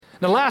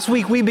Now, last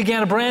week we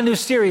began a brand new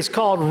series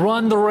called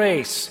Run the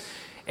Race.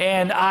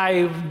 And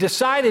I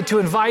decided to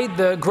invite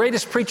the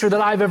greatest preacher that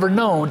I've ever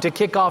known to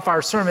kick off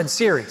our sermon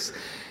series.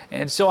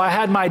 And so I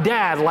had my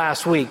dad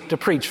last week to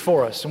preach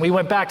for us. And we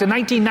went back to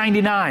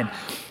 1999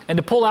 and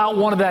to pull out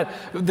one of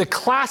the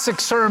classic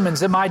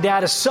sermons that my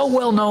dad is so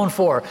well known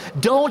for.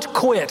 Don't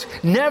quit.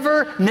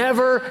 Never,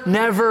 never,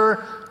 never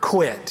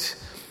quit.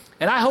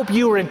 And I hope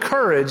you were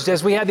encouraged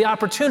as we had the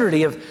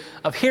opportunity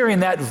of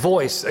hearing that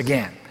voice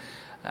again,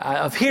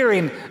 of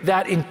hearing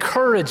that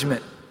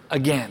encouragement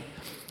again.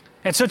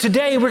 And so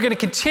today we're going to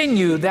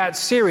continue that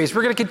series.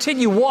 We're going to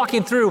continue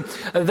walking through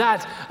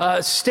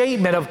that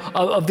statement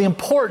of the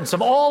importance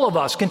of all of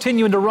us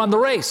continuing to run the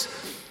race.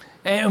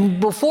 And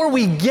before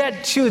we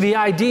get to the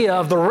idea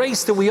of the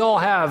race that we all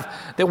have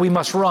that we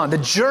must run, the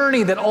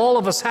journey that all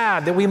of us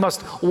have that we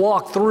must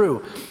walk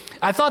through,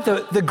 I thought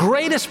the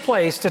greatest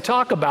place to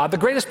talk about, the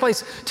greatest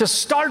place to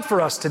start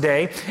for us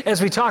today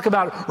as we talk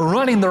about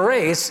running the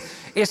race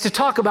is to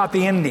talk about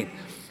the ending.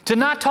 To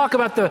not talk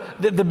about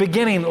the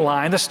beginning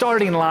line, the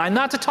starting line,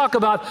 not to talk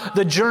about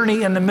the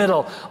journey in the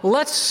middle.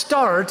 Let's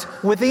start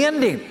with the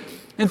ending.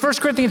 In 1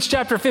 Corinthians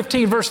chapter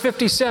 15, verse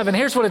 57,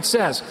 here's what it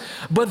says.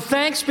 But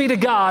thanks be to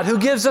God who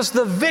gives us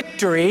the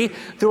victory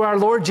through our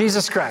Lord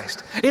Jesus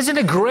Christ. Isn't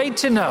it great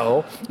to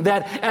know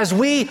that as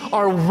we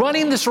are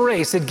running this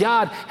race that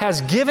God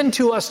has given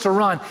to us to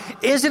run,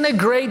 isn't it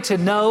great to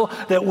know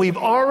that we've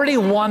already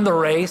won the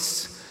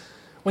race?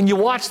 When you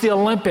watch the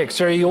Olympics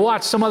or you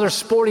watch some other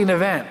sporting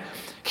event,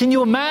 can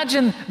you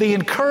imagine the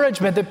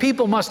encouragement that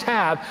people must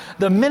have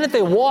the minute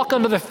they walk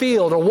onto the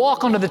field or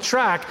walk onto the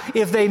track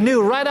if they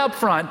knew right up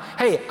front,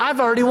 hey,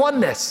 I've already won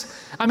this?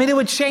 I mean, it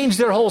would change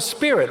their whole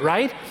spirit,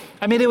 right?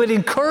 I mean, it would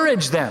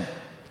encourage them.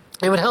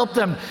 It would help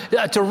them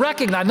to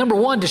recognize, number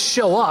one, to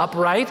show up,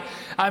 right?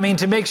 I mean,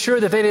 to make sure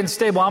that they didn't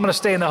stay, well, I'm going to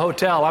stay in the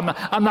hotel.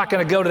 I'm not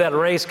going to go to that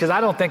race because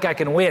I don't think I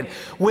can win.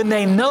 When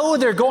they know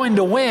they're going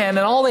to win and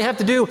all they have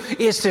to do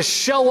is to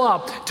show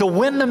up, to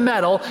win the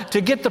medal, to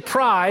get the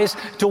prize,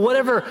 to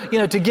whatever,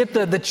 to get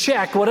the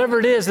check, whatever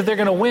it is that they're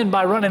going to win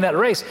by running that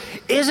race.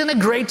 Isn't it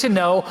great to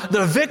know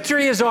the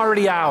victory is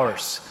already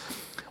ours?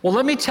 Well,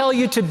 let me tell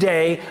you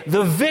today,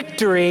 the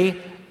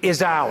victory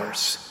is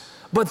ours.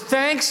 But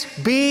thanks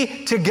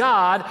be to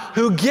God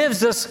who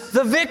gives us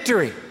the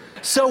victory.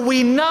 So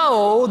we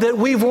know that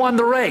we've won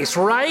the race,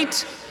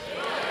 right?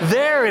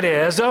 There it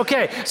is.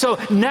 Okay, so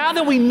now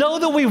that we know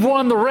that we've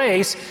won the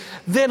race,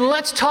 then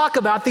let's talk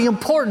about the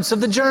importance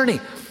of the journey.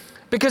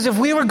 Because if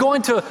we were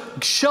going to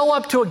show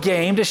up to a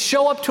game, to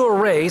show up to a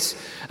race,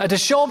 to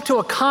show up to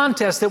a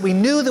contest that we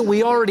knew that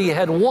we already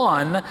had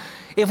won,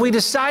 if we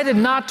decided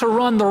not to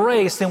run the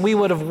race, then we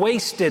would have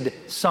wasted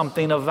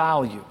something of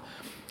value.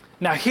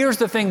 Now, here's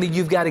the thing that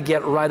you've got to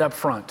get right up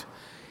front.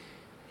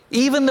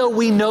 Even though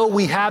we know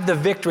we have the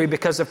victory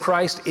because of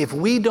Christ, if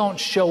we don't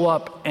show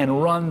up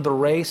and run the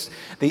race,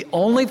 the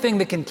only thing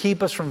that can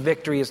keep us from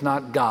victory is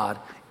not God,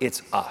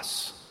 it's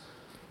us.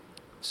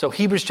 So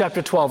Hebrews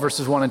chapter 12,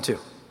 verses 1 and 2.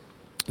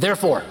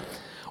 Therefore,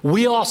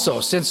 we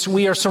also, since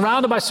we are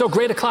surrounded by so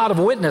great a cloud of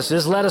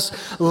witnesses, let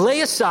us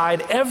lay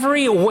aside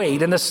every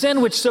weight and the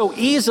sin which so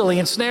easily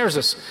ensnares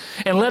us,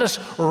 and let us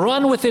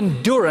run with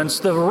endurance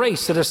the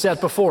race that is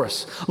set before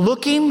us,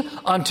 looking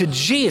unto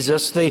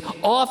Jesus, the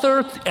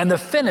author and the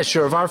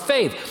finisher of our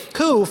faith,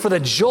 who, for the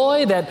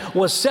joy that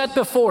was set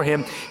before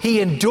him, he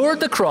endured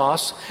the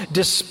cross,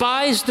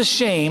 despised the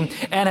shame,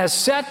 and has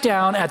sat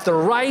down at the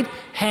right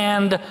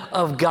hand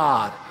of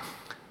God.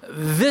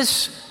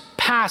 This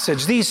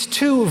passage, these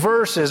two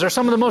verses are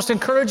some of the most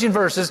encouraging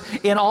verses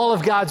in all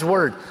of God's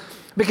Word.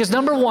 Because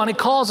number one, it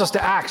calls us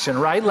to action,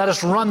 right? Let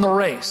us run the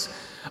race.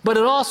 But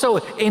it also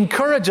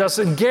encourages us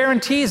and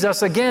guarantees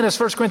us, again, as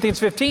 1 Corinthians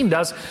 15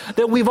 does,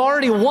 that we've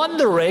already won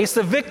the race.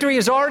 The victory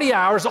is already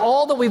ours.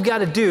 All that we've got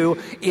to do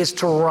is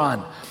to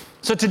run.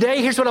 So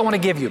today, here's what I want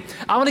to give you.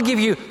 I want to give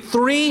you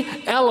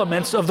 3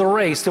 elements of the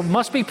race that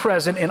must be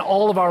present in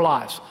all of our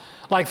lives.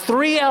 Like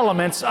 3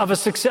 elements of a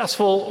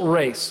successful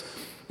race.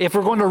 If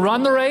we're going to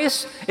run the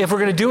race, if we're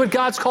going to do what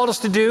God's called us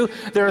to do,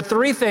 there are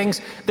 3 things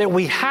that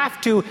we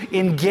have to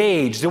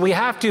engage, that we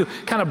have to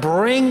kind of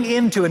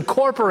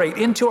incorporate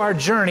into our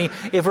journey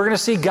if we're going to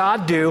see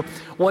God do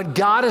what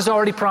God has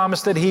already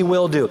promised that he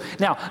will do.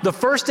 Now, the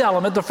first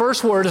element, the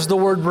first word is the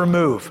word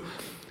remove.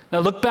 Now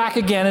look back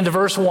again into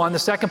verse 1, the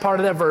second part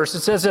of that verse.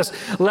 It says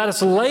this, let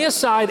us lay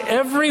aside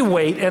every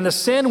weight and the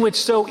sin which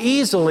so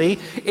easily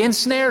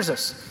ensnares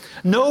us.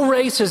 No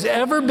race has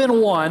ever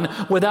been won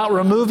without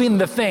removing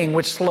the thing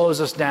which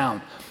slows us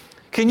down.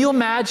 Can you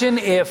imagine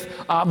if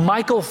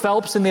Michael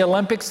Phelps in the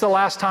Olympics the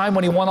last time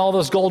when he won all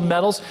those gold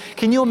medals,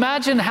 can you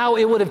imagine how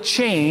it would have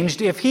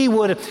changed if he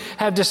would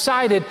have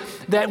decided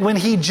that when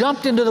he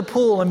jumped into the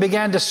pool and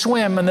began to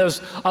swim in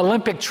those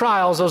Olympic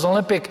trials, those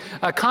Olympic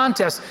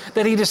contests,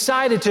 that he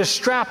decided to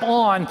strap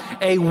on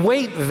a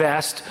weight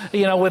vest,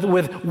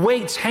 with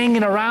weights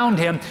hanging around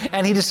him,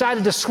 and he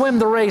decided to swim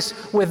the race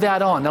with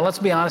that on. Now, let's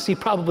be honest, he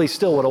probably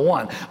still would have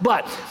won.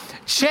 But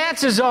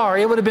chances are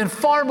it would have been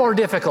far more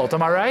difficult,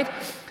 am I right?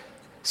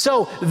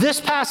 So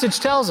this passage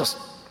tells us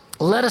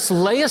let us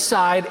lay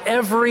aside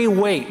every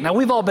weight. Now,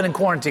 we've all been in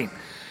quarantine.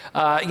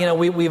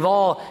 We've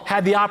all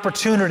had the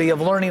opportunity of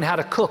learning how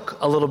to cook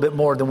a little bit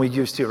more than we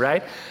used to,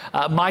 right?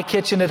 My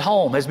kitchen at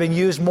home has been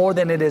used more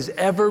than it has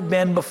ever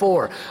been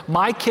before.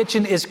 My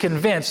kitchen is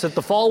convinced that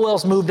the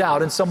Falwells moved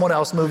out and someone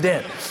else moved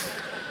in.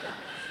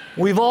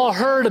 We've all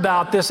heard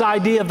about this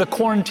idea of the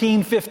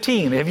quarantine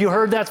 15. Have you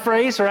heard that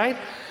phrase, right?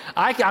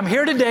 I'm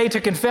here today to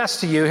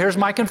confess to you. Here's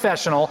my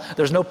confessional.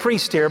 There's no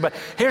priest here, but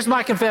here's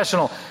my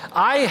confessional.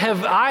 I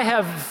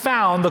have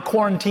found the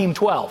quarantine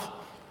 12.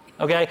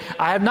 Okay,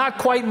 I have not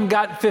quite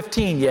got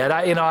 15 yet.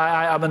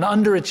 I'm an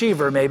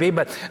underachiever maybe,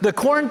 but the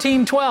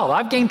quarantine 12.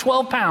 I've gained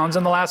 12 pounds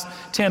in the last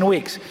 10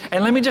 weeks,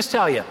 and let me just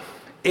tell you,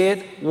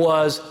 it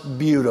was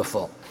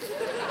beautiful.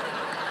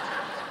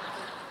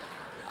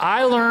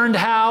 I learned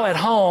how at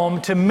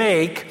home to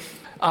make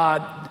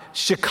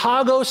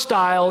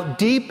Chicago-style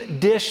deep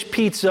dish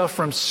pizza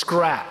from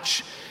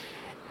scratch.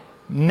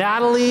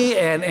 Natalie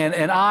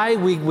and I,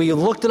 we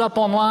looked it up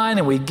online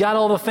and we got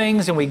all the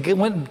things and we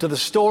went to the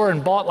store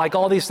and bought like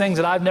all these things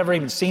that I've never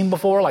even seen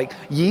before, like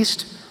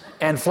yeast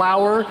and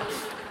flour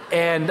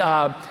and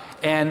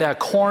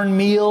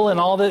cornmeal and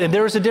all that. And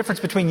there's a difference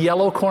between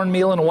yellow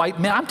cornmeal and white.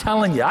 Man, I'm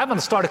telling you, I'm going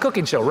to start a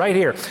cooking show right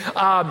here.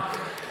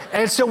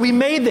 And so we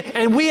made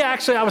I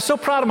was so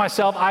proud of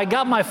myself. I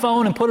got my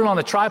phone and put it on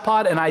the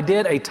tripod and I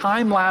did a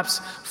time-lapse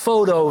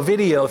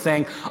video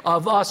thing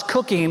of us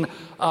cooking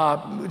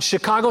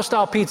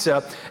Chicago-style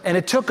pizza. And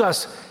it took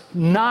us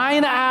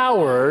 9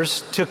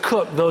 hours to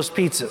cook those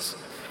pizzas.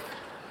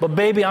 But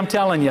baby, I'm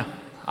telling you,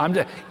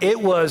 it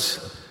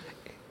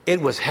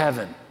was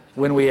heaven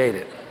when we ate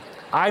it.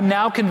 I'm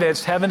now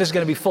convinced heaven is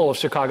going to be full of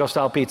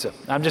Chicago-style pizza.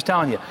 I'm just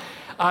telling you.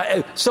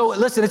 So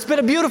listen, it's been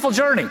a beautiful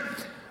journey.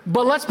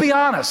 But let's be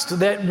honest,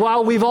 that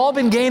while we've all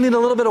been gaining a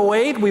little bit of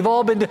weight,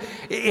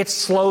 it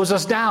slows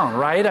us down,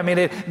 right? I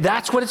mean,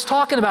 that's what it's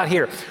talking about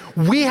here.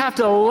 We have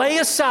to lay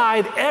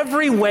aside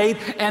every weight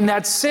and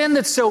that sin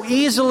that so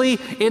easily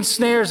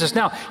ensnares us.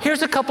 Now,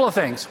 here's a couple of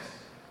things.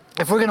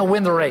 If we're going to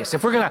win the race,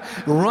 if we're going to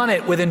run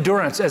it with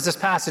endurance, as this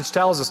passage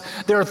tells us,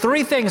 there are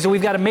three things that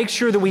we've got to make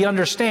sure that we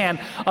understand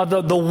of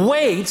the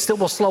weights that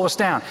will slow us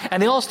down.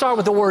 And they all start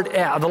with the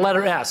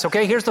letter S,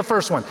 okay? Here's the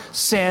first one,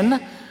 sin.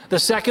 The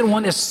second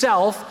one is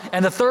self,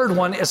 and the third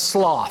one is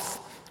sloth,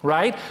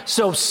 right?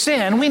 So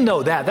sin, we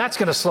know that. That's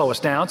going to slow us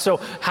down. So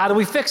how do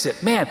we fix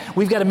it? Man,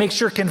 we've got to make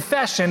sure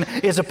confession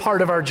is a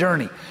part of our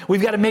journey.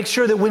 We've got to make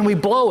sure that when we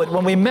blow it,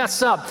 when we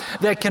mess up,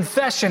 that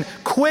confession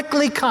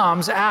quickly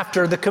comes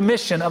after the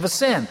commission of a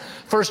sin.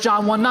 1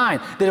 John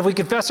 1:9, that if we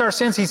confess our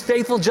sins, he's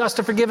faithful, just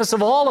to forgive us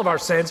of all of our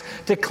sins,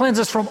 to cleanse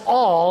us from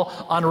all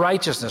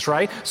unrighteousness,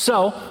 right?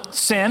 So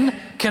sin,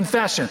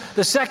 confession.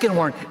 The second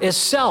one is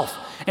self.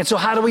 And so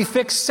how do we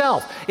fix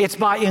self? It's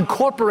by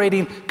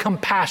incorporating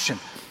compassion.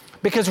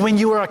 Because when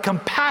you are a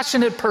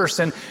compassionate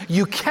person,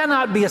 you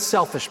cannot be a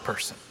selfish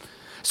person.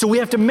 So we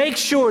have to make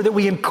sure that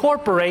we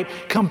incorporate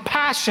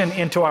compassion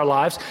into our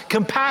lives,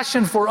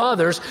 compassion for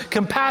others,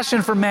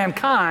 compassion for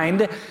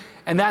mankind,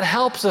 and that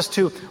helps us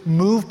to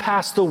move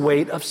past the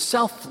weight of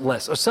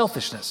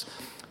selfishness.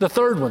 The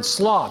third one,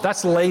 sloth,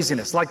 that's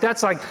laziness.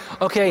 That's like,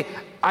 okay,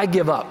 I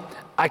give up.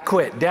 I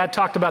quit. Dad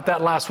talked about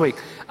that last week.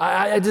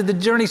 The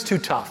journey's too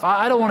tough.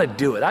 I don't want to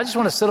do it. I just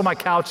want to sit on my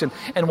couch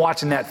and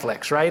watch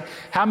Netflix, right?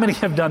 How many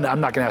have done that?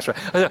 I'm not going to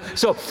ask. Right?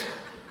 So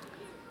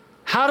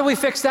how do we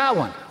fix that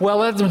one? Well,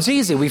 that's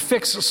easy. We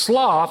fix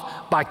sloth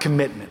by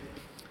commitment.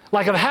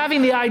 Like of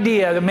having the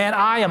idea that, man,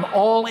 I am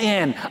all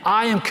in.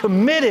 I am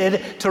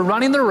committed to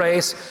running the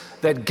race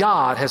that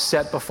God has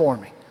set before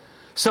me.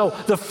 So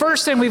the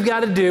first thing we've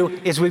got to do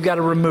is we've got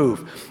to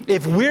remove.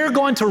 If we're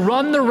going to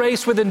run the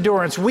race with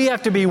endurance, we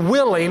have to be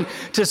willing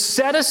to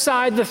set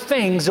aside the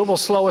things that will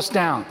slow us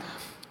down.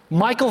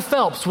 Michael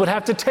Phelps would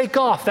have to take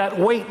off that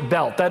weight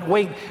belt, that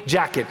weight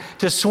jacket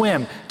to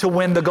swim to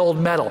win the gold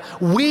medal.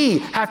 We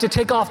have to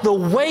take off the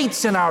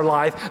weights in our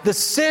life, the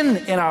sin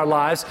in our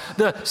lives,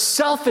 the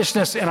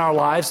selfishness in our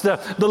lives, the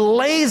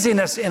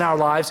laziness in our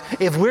lives,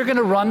 if we're going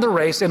to run the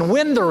race and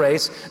win the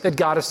race that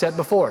God has set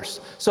before us.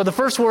 So the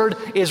first word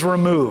is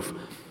remove.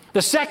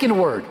 The second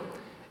word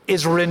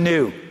is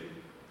renew.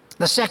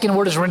 The second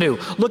word is renew.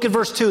 Look at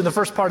verse 2 in the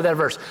first part of that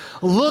verse.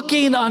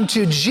 Looking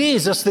unto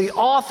Jesus, the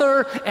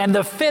author and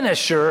the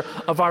finisher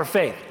of our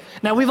faith.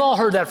 Now, we've all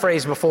heard that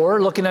phrase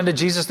before, looking unto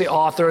Jesus, the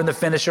author and the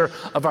finisher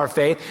of our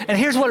faith. And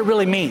here's what it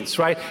really means,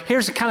 right?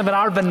 Here's kind of in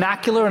our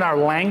vernacular, in our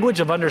language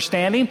of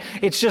understanding.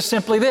 It's just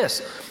simply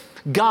this.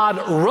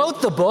 God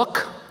wrote the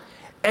book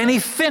and he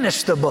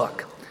finished the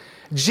book.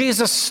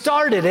 Jesus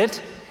started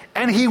it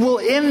and he will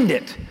end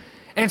it.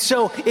 And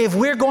so if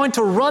we're going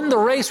to run the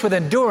race with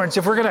endurance,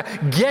 if we're going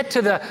to get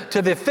to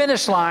the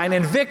finish line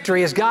in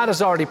victory as God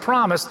has already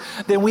promised,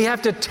 then we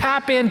have to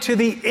tap into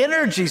the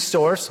energy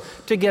source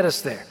to get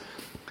us there.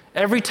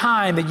 Every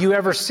time that you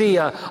ever see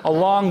a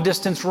long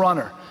distance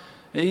runner,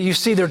 you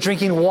see they're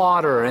drinking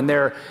water and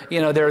they're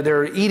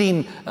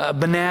eating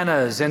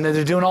bananas and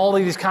they're doing all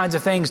of these kinds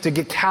of things to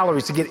get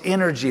calories, to get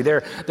energy.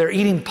 They're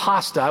eating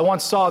pasta. I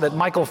once saw that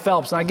Michael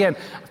Phelps, and again,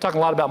 I'm talking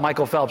a lot about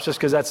Michael Phelps just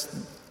because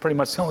that's pretty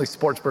much the only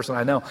sports person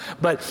I know.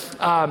 But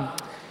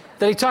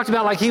that he talked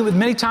about, like he would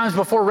many times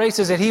before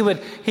races, that he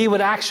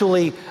would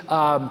actually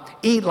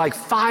eat like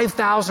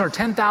 5,000 or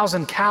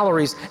 10,000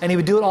 calories, and he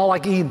would do it all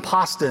like eating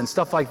pasta and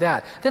stuff like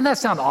that. Doesn't that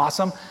sound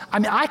awesome? I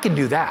mean, I can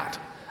do that.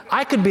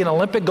 I could be an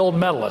Olympic gold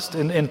medalist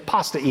in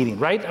pasta eating,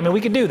 right? I mean,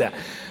 we could do that.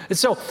 And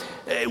so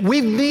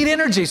we need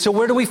energy. So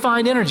where do we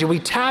find energy? We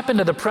tap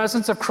into the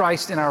presence of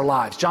Christ in our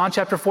lives. John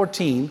chapter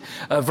 14,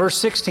 verse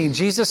 16,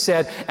 Jesus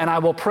said, "And I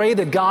will pray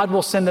that God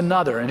will send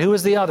another." And who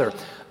is the other?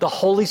 The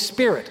Holy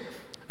Spirit.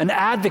 An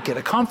advocate,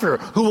 a comforter,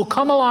 who will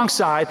come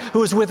alongside,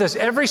 who is with us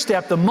every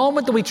step. The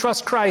moment that we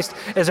trust Christ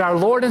as our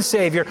Lord and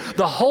Savior,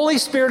 the Holy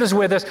Spirit is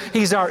with us.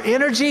 He's our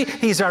energy,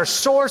 He's our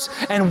source,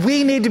 and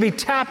we need to be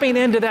tapping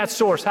into that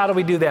source. How do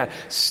we do that?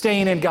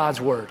 Staying in God's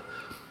Word.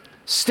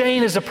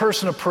 Staying as a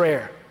person of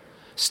prayer.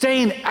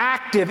 Staying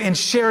active in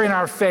sharing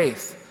our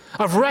faith.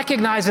 Of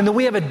recognizing that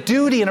we have a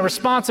duty and a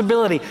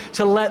responsibility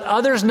to let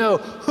others know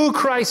who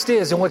Christ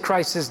is and what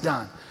Christ has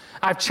done.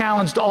 I've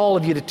challenged all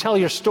of you to tell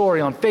your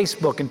story on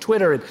Facebook and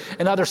Twitter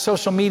and other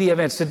social media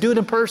events, to do it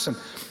in person.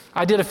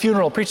 I did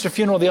preached a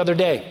funeral the other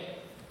day.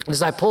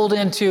 As I pulled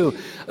into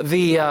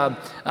the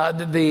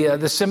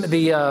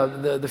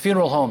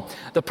funeral home,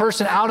 the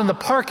person out in the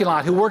parking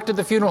lot who worked at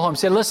the funeral home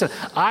said, "Listen,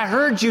 I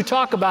heard you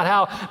talk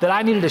about that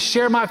I needed to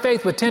share my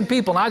faith with 10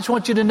 people, and I just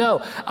want you to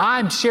know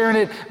I'm sharing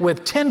it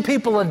with 10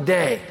 people a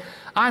day.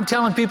 I'm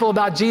telling people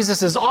about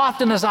Jesus as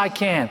often as I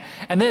can."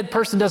 And that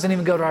person doesn't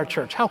even go to our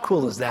church. How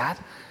cool is that?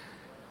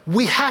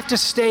 We have to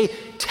stay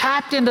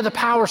tapped into the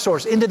power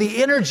source, into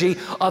the energy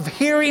of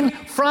hearing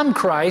from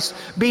Christ,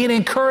 being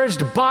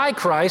encouraged by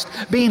Christ,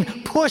 being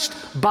pushed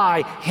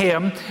by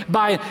Him,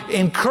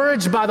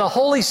 encouraged by the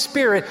Holy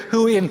Spirit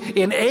who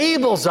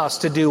enables us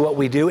to do what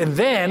we do, and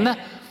then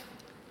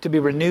to be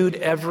renewed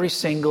every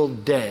single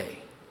day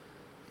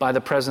by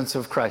the presence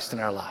of Christ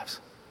in our lives.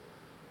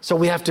 So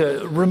we have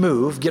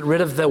to get rid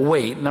of the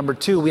weight. Number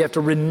two, we have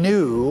to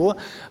renew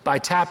by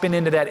tapping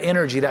into that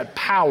energy, that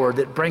power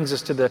that brings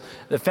us to the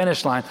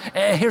finish line.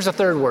 And here's a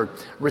third word: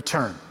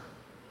 return.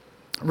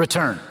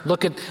 Return.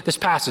 Look at this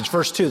passage,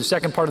 verse 2, the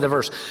second part of the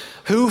verse.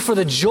 "Who for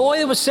the joy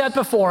that was set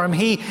before him,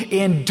 he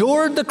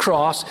endured the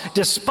cross,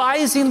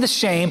 despising the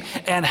shame,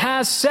 and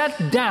has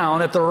sat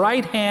down at the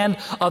right hand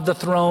of the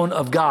throne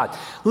of God."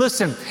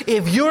 Listen,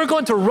 if you're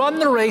going to run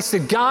the race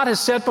that God has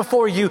set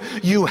before you,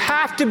 you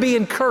have to be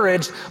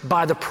encouraged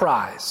by the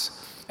prize.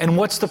 And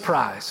what's the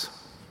prize?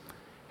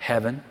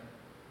 Heaven.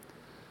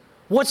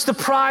 What's the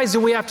prize that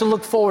we have to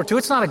look forward to?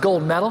 It's not a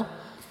gold medal.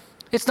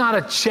 It's not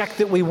a check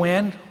that we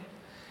win.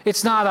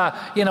 It's not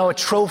a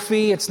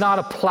trophy. It's not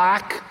a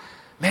plaque.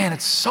 Man,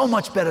 it's so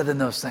much better than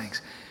those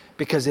things,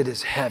 because it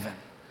is heaven.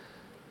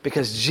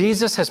 Because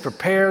Jesus has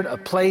prepared a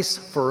place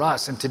for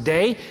us. And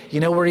today, you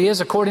know where He is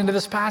according to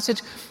this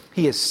passage?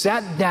 He is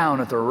sat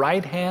down at the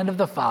right hand of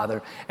the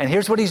Father. And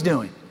here's what He's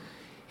doing.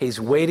 He's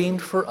waiting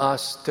for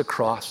us to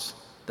cross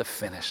the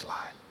finish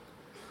line.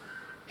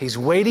 He's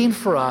waiting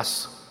for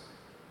us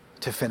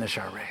to finish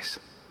our race.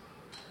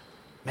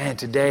 Man,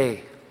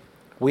 today,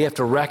 we have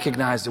to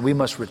recognize that we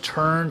must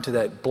return to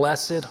that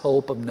blessed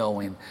hope of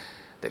knowing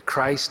that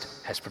Christ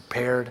has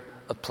prepared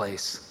a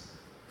place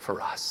for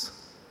us.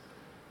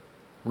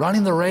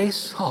 Running the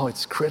race,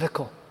 it's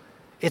critical.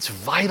 It's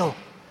vital.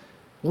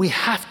 We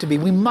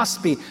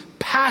must be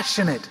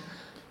passionate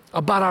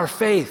about our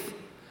faith.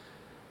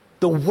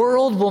 The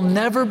world will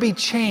never be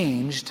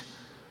changed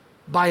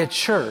by a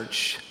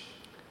church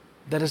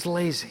that is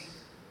lazy.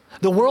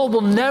 The world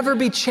will never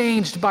be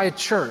changed by a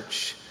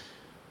church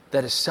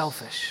that is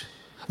selfish.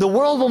 The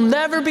world will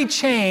never be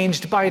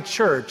changed by a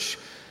church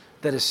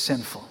that is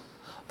sinful.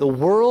 The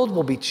world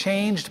will be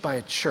changed by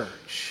a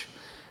church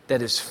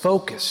that is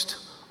focused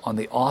on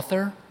the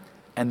author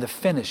and the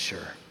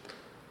finisher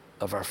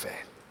of our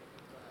faith.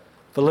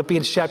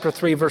 Philippians chapter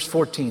 3, verse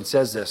 14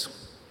 says this: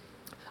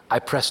 "I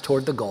press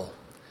toward the goal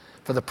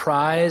for the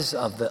prize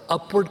of the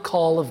upward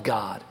call of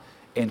God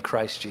in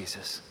Christ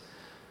Jesus."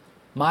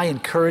 My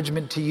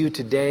encouragement to you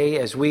today,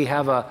 as we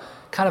have a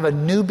kind of a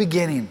new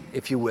beginning,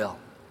 if you will,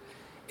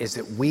 is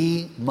that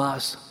we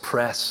must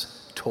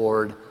press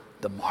toward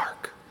the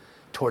mark,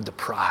 toward the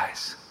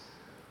prize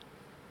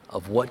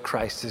of what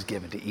Christ has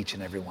given to each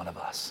and every one of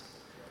us.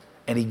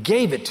 And He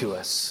gave it to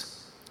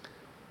us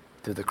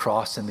through the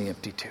cross and the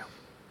empty tomb.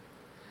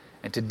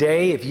 And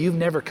today, if you've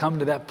never come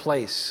to that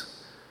place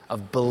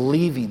of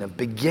believing, of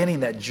beginning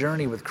that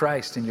journey with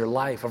Christ in your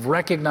life, of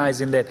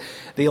recognizing that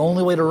the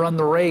only way to run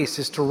the race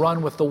is to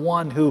run with the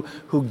one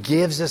who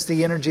gives us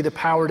the energy, the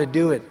power to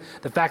do it.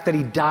 The fact that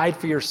He died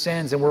for your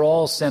sins, and we're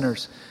all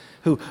sinners,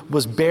 who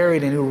was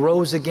buried and who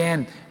rose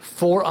again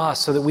for us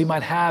so that we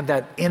might have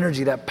that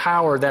energy, that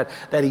power, that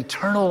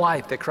eternal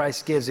life that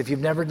Christ gives. If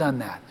you've never done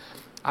that,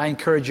 I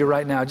encourage you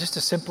right now, just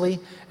to simply,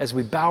 as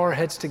we bow our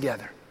heads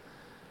together,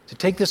 to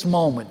take this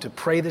moment to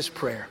pray this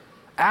prayer,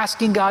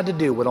 asking God to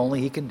do what only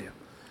He can do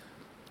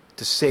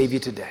to save you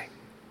today.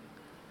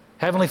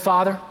 Heavenly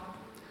Father,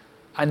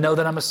 I know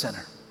that I'm a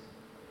sinner.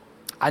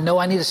 I know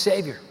I need a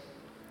Savior.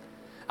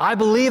 I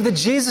believe that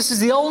Jesus is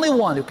the only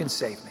one who can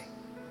save me.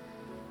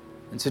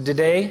 And so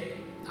today,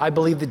 I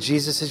believe that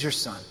Jesus is your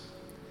son.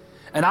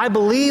 And I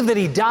believe that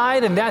he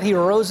died and that he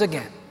rose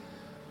again.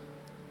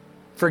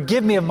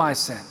 Forgive me of my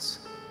sins.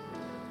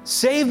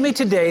 Save me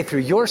today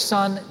through your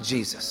son,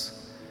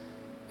 Jesus.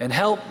 And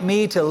help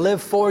me to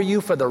live for you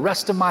for the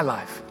rest of my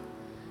life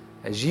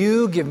as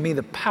you give me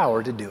the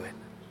power to do it.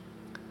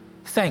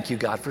 Thank you,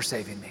 God, for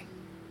saving me.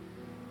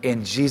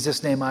 In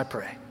Jesus' name I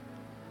pray.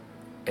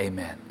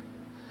 Amen.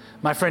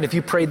 My friend, if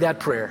you prayed that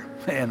prayer,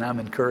 and I'm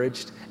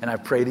encouraged, and I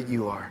pray that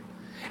you are.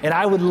 And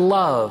I would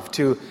love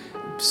to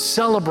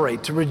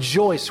celebrate, to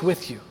rejoice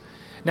with you.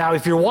 Now,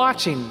 if you're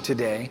watching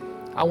today,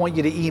 I want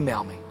you to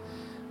email me.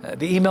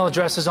 The email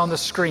address is on the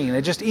screen.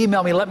 And just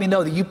email me, let me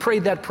know that you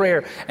prayed that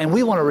prayer, and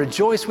we want to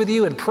rejoice with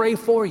you and pray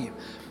for you.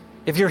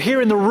 If you're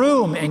here in the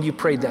room and you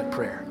prayed that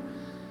prayer,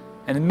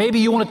 and maybe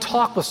you want to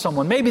talk with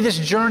someone, maybe this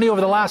journey over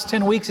the last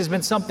 10 weeks has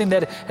been something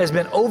that has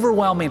been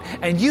overwhelming,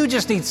 and you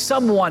just need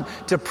someone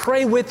to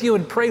pray with you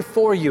and pray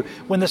for you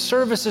when the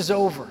service is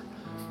over.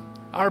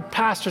 Our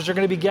pastors are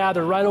going to be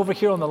gathered right over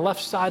here on the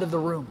left side of the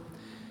room.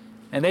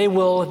 And they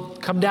will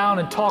come down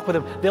and talk with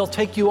them. They'll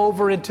take you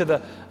over into the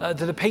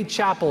to the Pate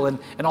Chapel and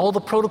all the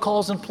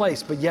protocols in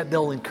place, but yet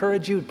they'll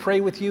encourage you and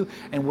pray with you,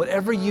 and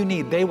whatever you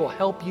need, they will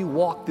help you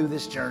walk through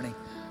this journey.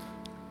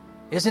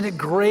 Isn't it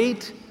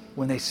great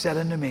when they said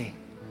unto me,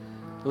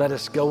 let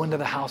us go into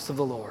the house of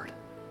the Lord?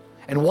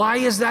 And why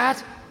is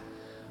that?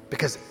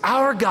 Because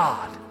our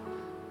God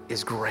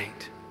is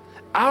great.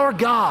 Our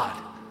God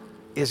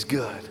is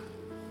good.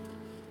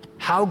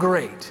 How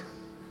great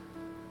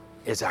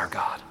is our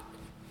God?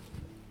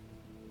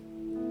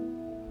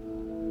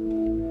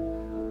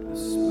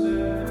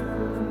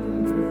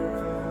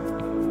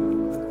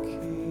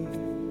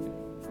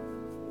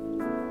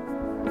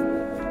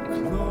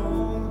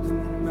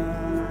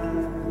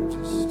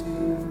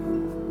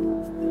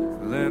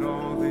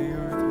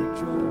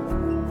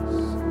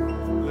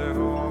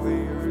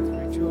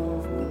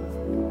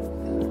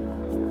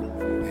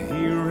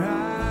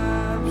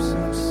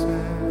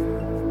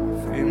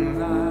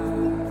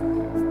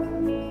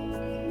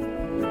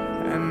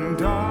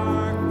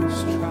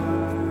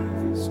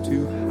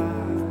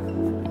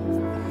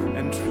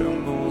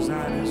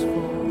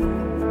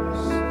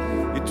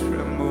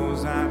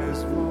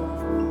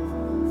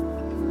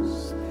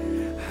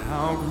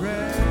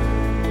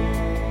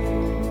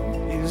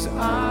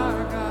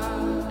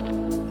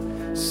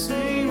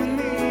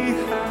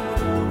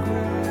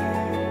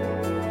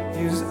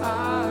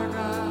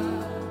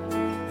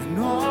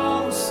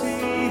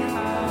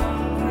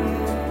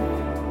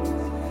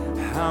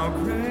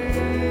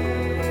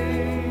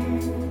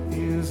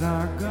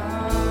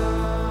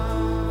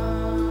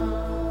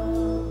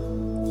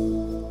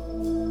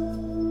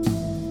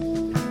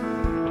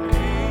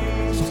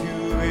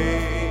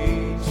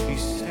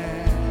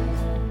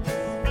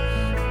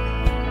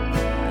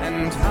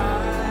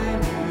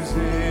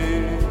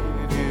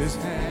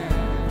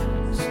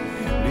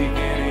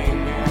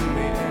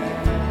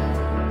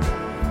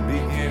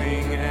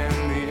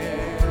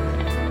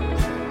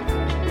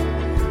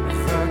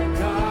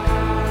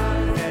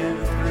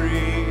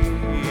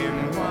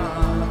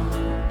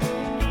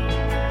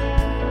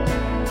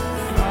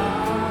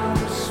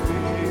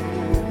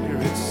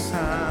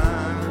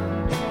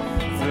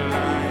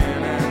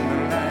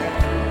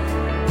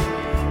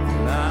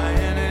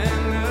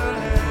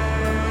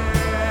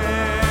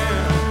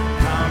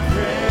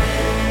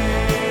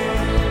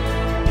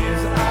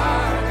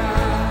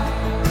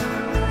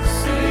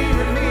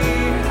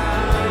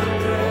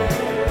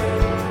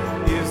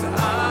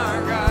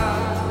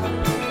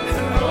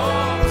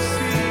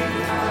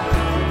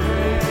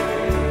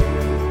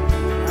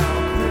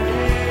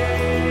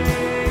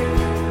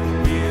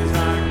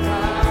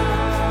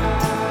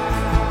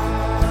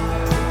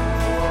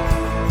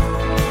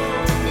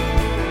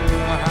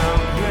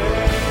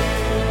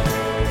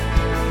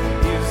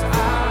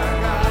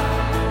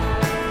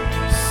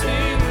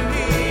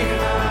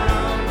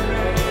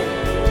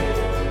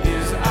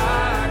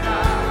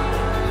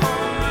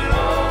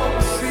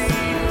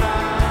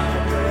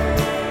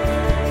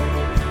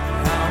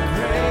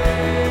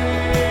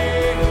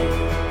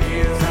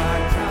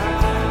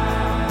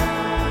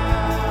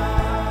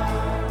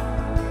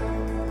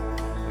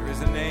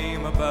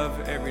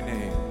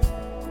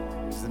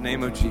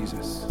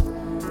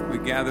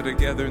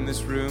 Together in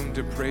this room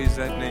to praise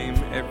that name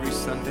every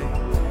Sunday,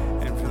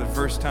 and for the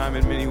first time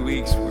in many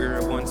weeks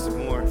we're once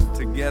more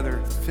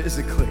together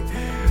physically,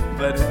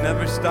 but it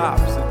never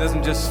stops. It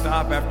doesn't just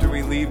stop after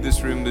we leave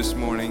this room this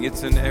morning.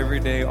 It's an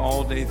everyday,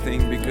 all-day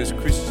thing, because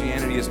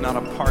Christianity is not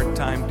a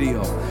part-time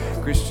deal.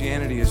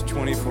 Christianity is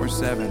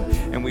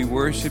 24/7, and we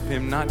worship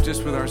him not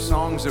just with our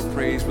songs of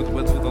praise, but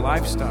with a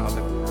lifestyle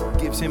that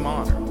gives him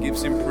honor,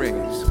 gives him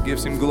praise,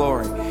 gives him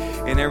glory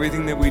in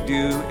everything that we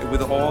do,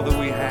 with all that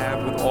we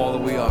have, with all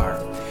that we are.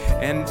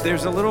 And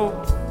there's a little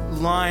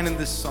line in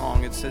this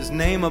song. It says,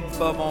 name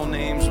above all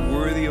names,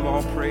 worthy of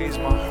all praise.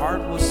 My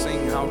heart will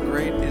sing how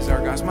great is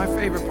our God. It's my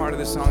favorite part of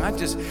the song.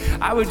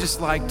 I would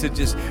just like to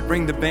just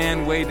bring the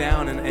band way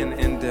down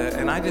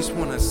and I just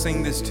want to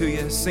sing this to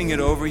you, sing it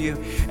over you.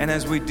 And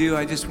as we do,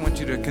 I just want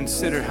you to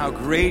consider how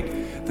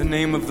great the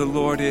name of the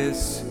Lord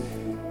is.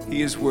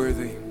 He is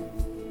worthy.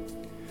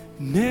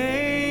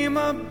 Name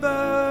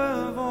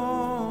above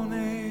all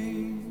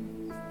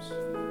names,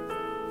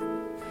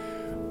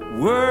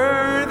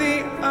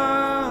 worthy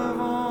of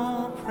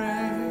all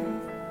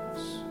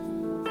praise.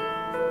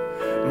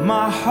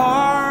 My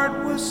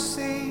heart will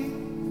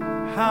sing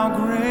how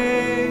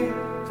great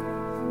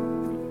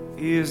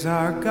is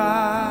our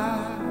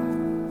God.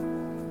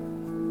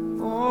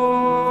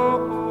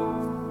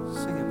 Oh,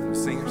 sing it, little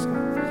singers.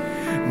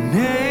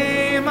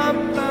 Name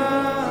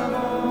above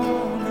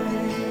all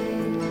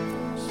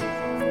names,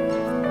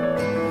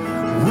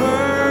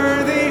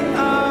 worthy of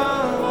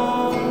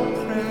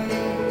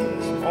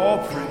all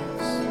praise.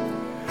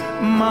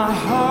 My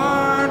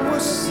heart will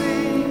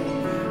sing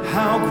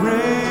how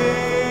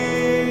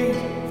great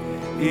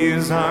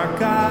is our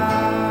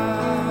God.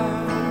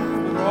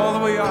 All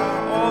that we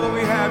are, all that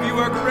we have, you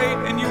are great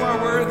and you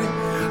are worthy.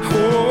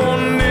 Oh,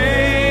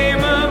 name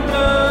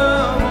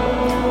above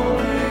all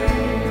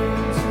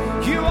names,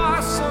 you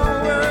are so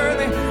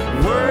worthy,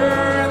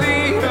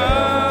 worthy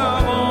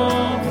of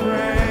all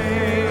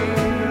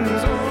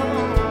praise.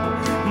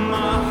 Oh,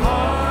 my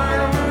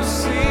heart will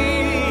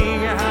sing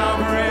how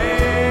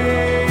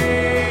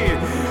great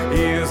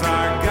is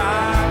our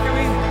God. Can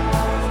we do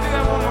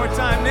that one more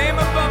time? Name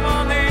above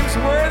all names,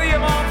 worthy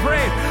of all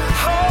praise.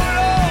 Oh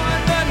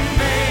Lord, the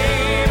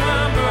name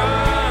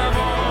above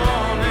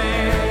all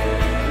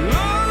names.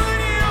 Lord,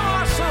 you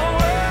are so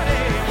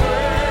worthy,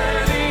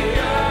 worthy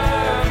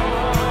of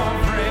all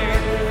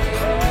praise.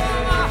 Oh,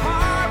 my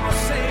heart will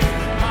sing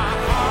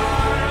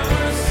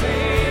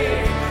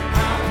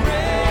how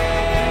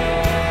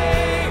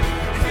great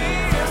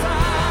is our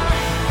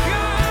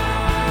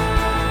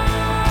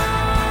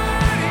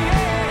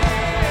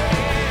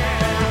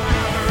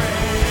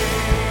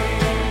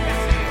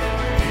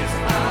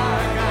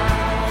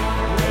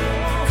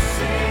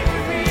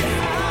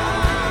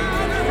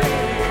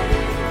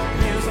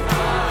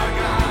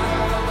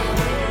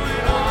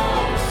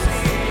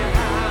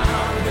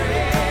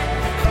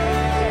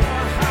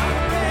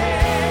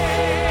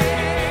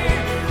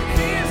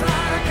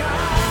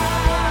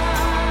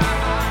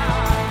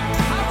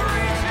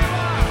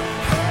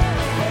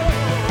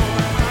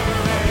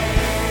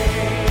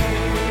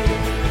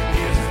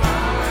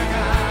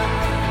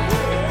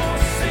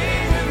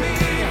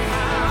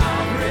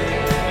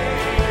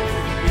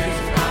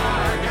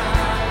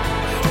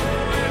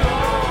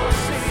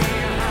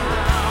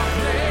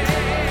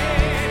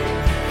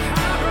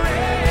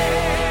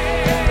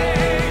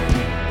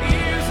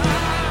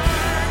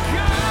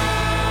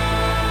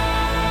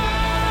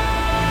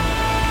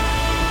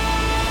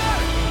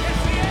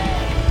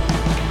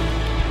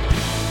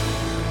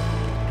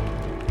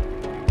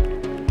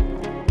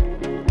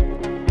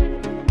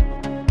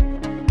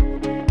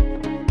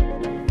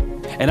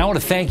And I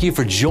want to thank you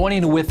for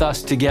joining with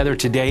us together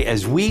today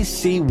as we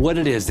see what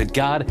it is that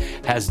God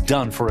has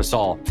done for us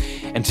all.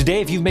 And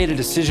today, if you've made a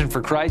decision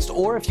for Christ,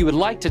 or if you would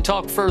like to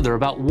talk further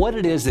about what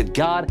it is that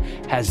God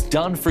has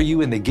done for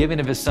you in the giving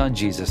of His Son,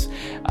 Jesus,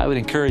 I would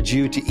encourage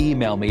you to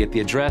email me at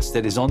the address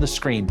that is on the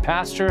screen,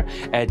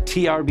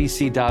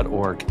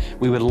 pastor@trbc.org.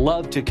 We would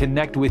love to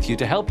connect with you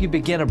to help you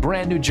begin a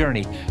brand new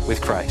journey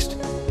with Christ.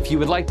 If you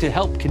would like to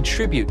help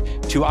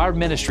contribute to our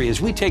ministry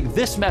as we take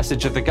this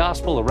message of the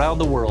gospel around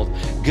the world,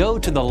 go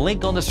to the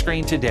link on the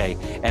screen today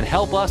and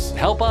help us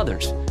help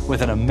others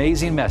with an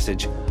amazing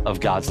message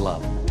of God's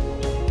love.